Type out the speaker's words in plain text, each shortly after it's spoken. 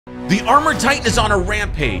The Armored Titan is on a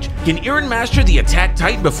rampage. Can Eren master the Attack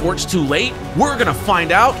Titan before it's too late? We're gonna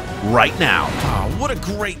find out right now. Oh, what a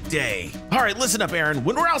great day. All right, listen up, Eren.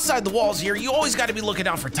 When we're outside the walls here, you always gotta be looking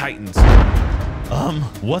out for Titans.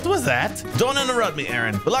 What was that? Don't interrupt me,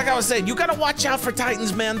 Eren. But like I was saying, you gotta watch out for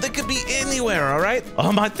Titans, man. They could be anywhere, all right?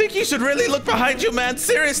 I think you should really look behind you, man.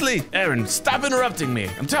 Seriously. Eren, stop interrupting me.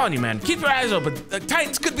 I'm telling you, man. Keep your eyes open. The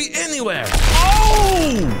Titans could be anywhere.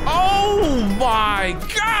 Oh! Oh my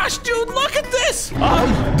gosh, dude, look at this. Dude,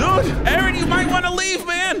 Eren, you might want to leave,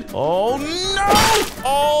 man. Oh no!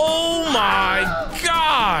 Oh my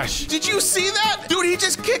gosh. Did you see that? Dude, he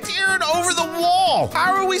just kicked Eren over the wall.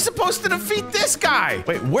 How are we supposed to defeat this guy?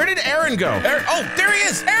 Wait, where did Eren go? Eren, oh, there he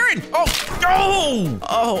is. Eren.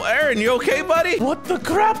 Oh, Eren, you okay, buddy? What the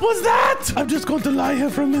crap was that? I'm just going to lie here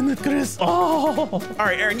for a minute, Chris. Oh. All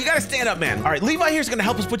right, Eren, you gotta stand up, man. All right, Levi here's gonna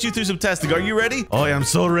help us put you through some testing. Are you ready? Oh, I'm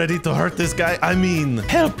so ready to hurt this guy. I mean,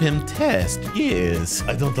 help him test. Yes.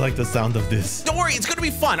 I don't like the sound of this. Don't worry, it's gonna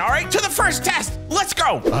be fun, all right? To the first test. Let's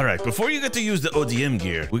go. All right, before you get to use the ODM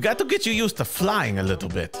gear, we got to get you used to flying a little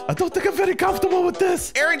bit. I don't think I'm very comfortable with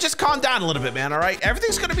this. Eren, just calm down a little bit, man, all right?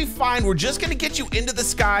 Everything's gonna be fine. We're just gonna get you into the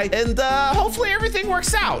sky, and hopefully everything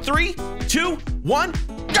works out. 3, 2, 1,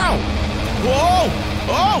 go! Whoa!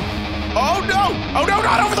 Oh no! Oh no,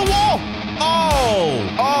 not over the wall!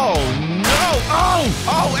 Oh no!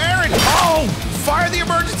 Oh, Eren! Oh! Fire the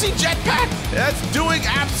emergency jetpack! That's doing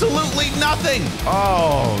absolutely nothing!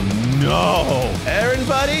 Oh no! Eren,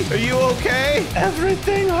 buddy, are you okay?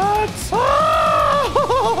 Everything hurts.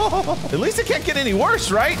 Oh! At least it can't get any worse,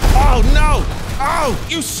 right? Oh no! Oh,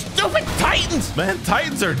 you stupid Titans! Man,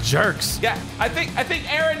 Titans are jerks. Yeah, I think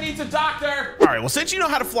Eren needs a doctor. All right, well, since you know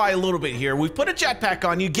how to fly a little bit here, we've put a jetpack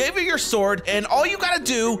on you, gave you your sword, and all you gotta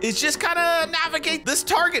do is just kind of navigate this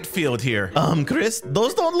target field here. Chris,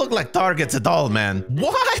 those don't look like targets at all, man.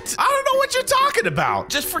 What? I don't know what you're talking about.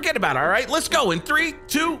 Just forget about it, all right? Let's go in 3,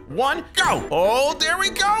 2, 1, go. Oh, there we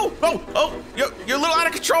go. Oh, you're a little out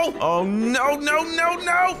of control. Oh, no.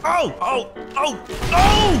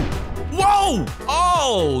 Oh. Whoa!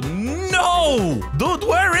 Oh, no! Dude,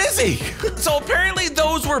 where is he? So apparently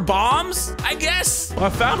those were bombs, I guess? I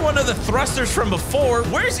found one of the thrusters from before.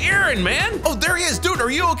 Where's Eren, man? Oh, there he is. Dude,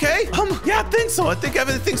 are you okay? Yeah, I think so. I think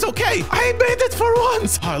everything's okay. I made it for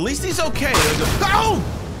once. Oh, at least he's okay. Oh!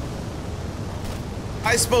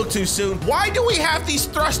 I spoke too soon. Why do we have these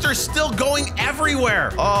thrusters still going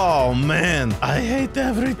everywhere? Oh, man. I hate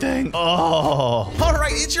everything. Oh. All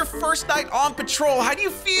right, it's your first night on patrol. How do you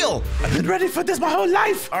feel? I've been ready for this my whole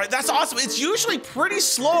life. All right, that's awesome. It's usually pretty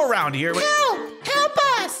slow around here. Help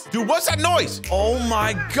us. Dude, what's that noise? Oh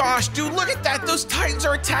my gosh, dude, look at that. Those Titans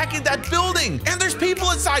are attacking that building. And there's people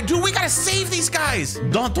inside. Dude, we gotta save these guys.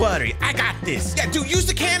 Don't worry, I got this. Yeah, dude, use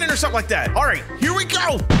the cannon or something like that. All right, here we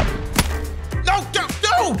go.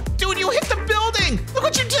 No, dude, you hit the building. Look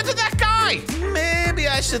what you did to that guy. Maybe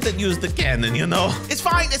I shouldn't use the cannon, you know? It's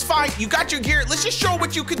fine. You got your gear. Let's just show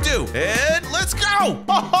what you could do. And let's go.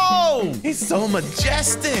 Oh, he's so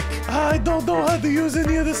majestic. I don't know how to use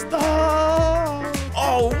any of the stuff.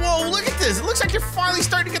 Oh, whoa, look at this. It looks like you're finally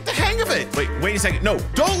starting to get the hang of it. Wait a second. No,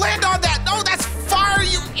 don't land on that. No, that's fire,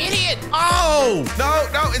 you idiot. Oh, no,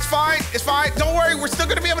 it's fine. Don't worry. We're still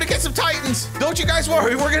gonna be able to get some Titans. Don't you guys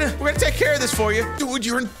worry. We're gonna take care of this for you. Dude,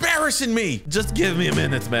 you're embarrassing me. Just give me a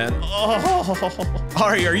minute, man. Oh. All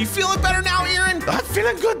right, are you feeling better now, Eren? I'm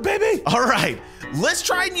feeling good, baby. All right. Let's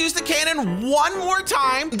try and use the cannon one more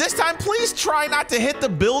time. This time, please try not to hit the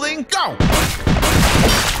building. Go.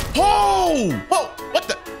 Oh! Whoa!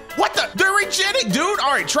 What the? They're regenerating, dude.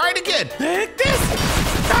 All right, try it again. Take this.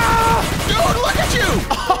 Ah! Dude, look at you.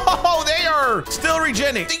 Oh, they are still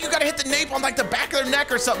regenerating. I think you gotta hit the nape on like the back of their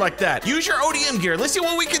neck or something like that. Use your ODM gear. Let's see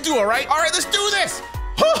what we can do, all right? All right, let's do this.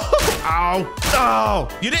 Ow. Oh,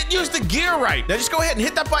 you didn't use the gear right. Now just go ahead and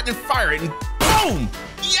hit that button and fire it, and boom.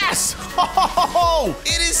 Yes! Oh,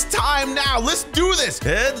 it is time now. Let's do this.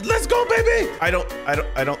 And let's go, baby. I don't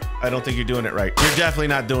think you're doing it right. You're definitely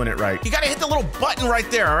not doing it right. You gotta hit the little button right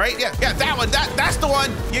there, all right? Yeah, that one. That's the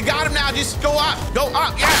one. You got him now. Just go up.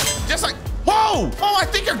 Yeah, just like. Whoa! Oh, I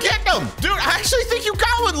think you're getting him. Dude, I actually think you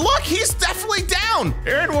got one. Look, he's definitely down.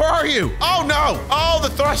 Eren, where are you? Oh, no. Oh, the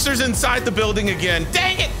thruster's inside the building again.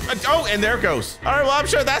 Dang it. Oh, and there it goes. All right, well, I'm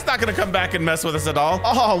sure that's not going to come back and mess with us at all.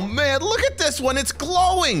 Oh, man, look at this one. It's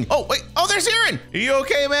glowing. Oh, wait. Oh, there's Eren. Are you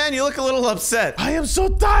okay, man? You look a little upset. I am so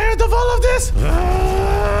tired of all of this.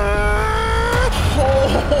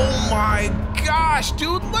 Oh, my gosh,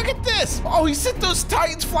 dude, look at this. Oh, he sent those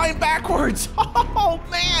Titans flying backwards. Oh,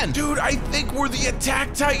 man. Dude, I think we're the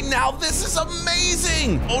Attack Titan now. This is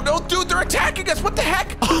amazing. Oh, no, dude, they're attacking us. What the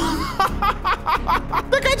heck?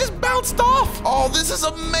 That guy just bounced off. Oh, this is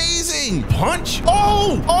amazing. Punch.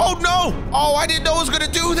 Oh no. Oh, I didn't know it was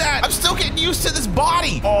gonna do that. I'm still getting used to this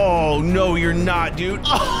body. Oh, no, you're not, dude.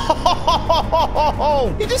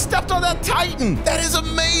 Oh, he just stepped on that Titan. That is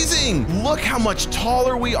amazing. Look how much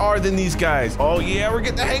taller we are than these guys. Oh, yeah, we're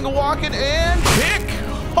getting the hang of walking and kick.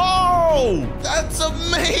 Oh, that's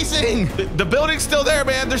amazing. The building's still there,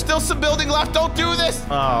 man. There's still some building left. Don't do this.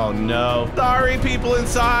 Oh, no. Sorry, people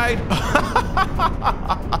inside.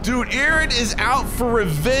 Dude, Eren is out for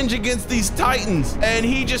revenge against these Titans, and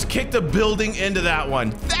he just kicked a building into that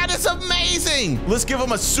one. That is amazing. Let's give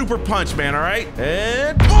him a super punch, man, all right?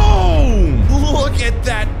 And boom. Look at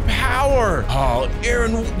that power. Oh,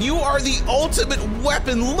 Eren, you are the ultimate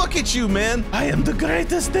weapon. Look at you, man. I am the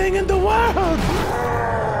greatest thing in the world.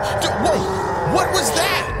 Dude, whoa, what was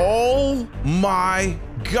that? Oh my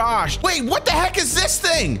gosh. Wait, what the heck is this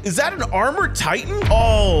thing? Is that an armored Titan?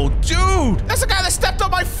 Oh, dude, that's the guy that stepped on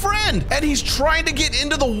my friend, and he's trying to get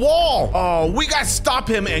into the wall. Oh, we gotta stop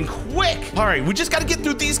him, and quick. All right, we just gotta get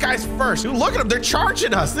through these guys first. Dude, look at them, they're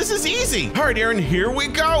charging us. This is easy. All right, Eren, here we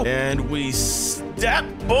go. And we step,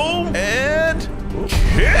 boom, and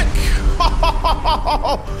kick.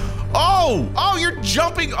 Oh, you're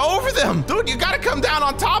jumping over them. Dude, you gotta come down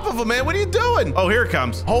on top of him, man. What are you doing? Oh, here it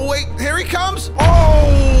comes. Oh, wait, here he comes.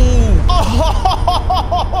 Oh,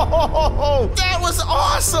 that was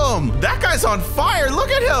awesome. That guy's on fire. Look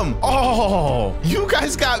at him. Oh, you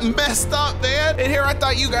guys got messed up, man. And here I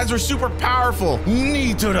thought you guys were super powerful.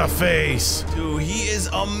 Knee to the face. Dude, he is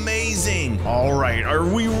amazing. All right, are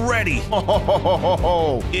we ready?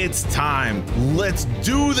 Oh, it's time. Let's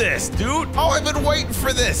do this, dude. Oh, I've been waiting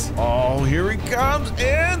for this. Oh, here he comes,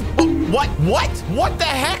 and what? What the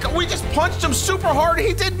heck? We just punched him super hard.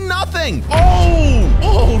 He did nothing.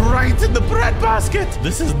 Oh, right in the bread basket.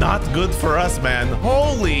 This is not good for us, man.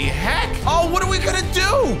 Holy heck. Oh, what are we gonna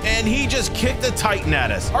do? And he just kicked a Titan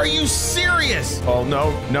at us. Are you serious? Oh,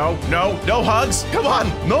 no hugs. Come on,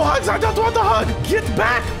 no hugs. I don't want the hug. Get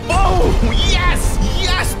back. Oh, yes,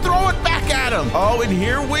 throw it back at him. Oh, and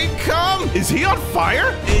here we come. Is he on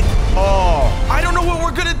fire? I don't know what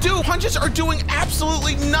we're gonna do. Punches are doing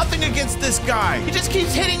absolutely nothing against this guy. He just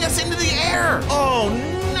keeps hitting us into the air. Oh,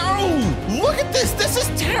 no. Look at this. This is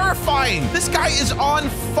terrifying. This guy is on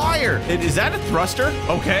fire. Is that a thruster?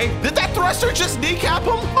 Okay. Did that thruster just kneecap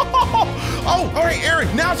him? Oh, all right,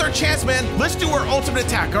 Eren, now's our chance, man. Let's do our ultimate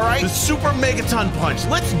attack, all right? The super megaton punch.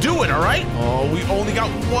 Let's do it, all right? Oh, we only got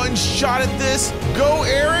one shot at this. Go,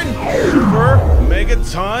 Eren. Super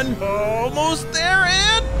megaton. Almost there,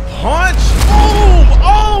 and punch.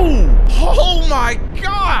 Boom. Oh my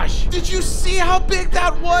gosh. Did you see how big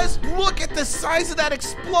that was? Look at the size of that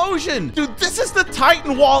explosion. Dude, this is the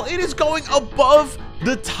Titan wall. It is going above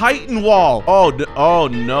the Titan wall. Oh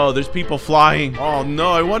no, there's people flying. Oh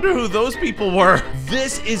no, I wonder who those people were.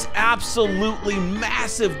 This is absolutely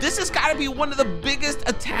massive. This has got to be one of the biggest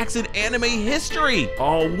attacks in anime history.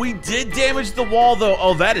 Oh, we did damage the wall though.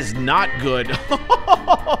 Oh, that is not good.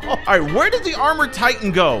 All right, where did the armored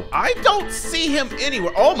Titan go? I don't see him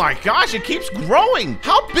anywhere. Oh my gosh, it keeps growing.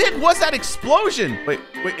 How big was that explosion? Wait,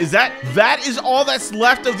 is that is all that's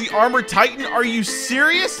left of the armored Titan? Are you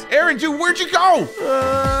serious? Eren, dude, where'd you go?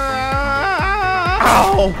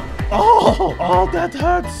 Ow! Oh, that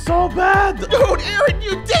hurts so bad. Dude, Eren,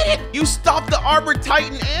 you did it. You stopped the armored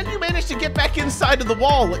Titan and you managed to get back inside of the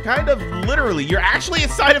wall. Kind of literally. You're actually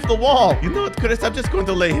inside of the wall. You know what, Chris? I'm just going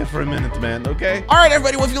to lay here for a minute, man, okay? All right,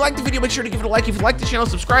 everybody. Well, if you liked the video, make sure to give it a like. If you like the channel,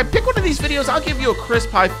 subscribe. Pick one of these videos. I'll give you a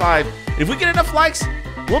crisp high five. If we get enough likes,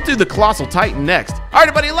 we'll do the Colossal Titan next. All right,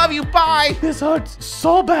 everybody. Love you. Bye. This hurts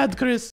so bad, Chris.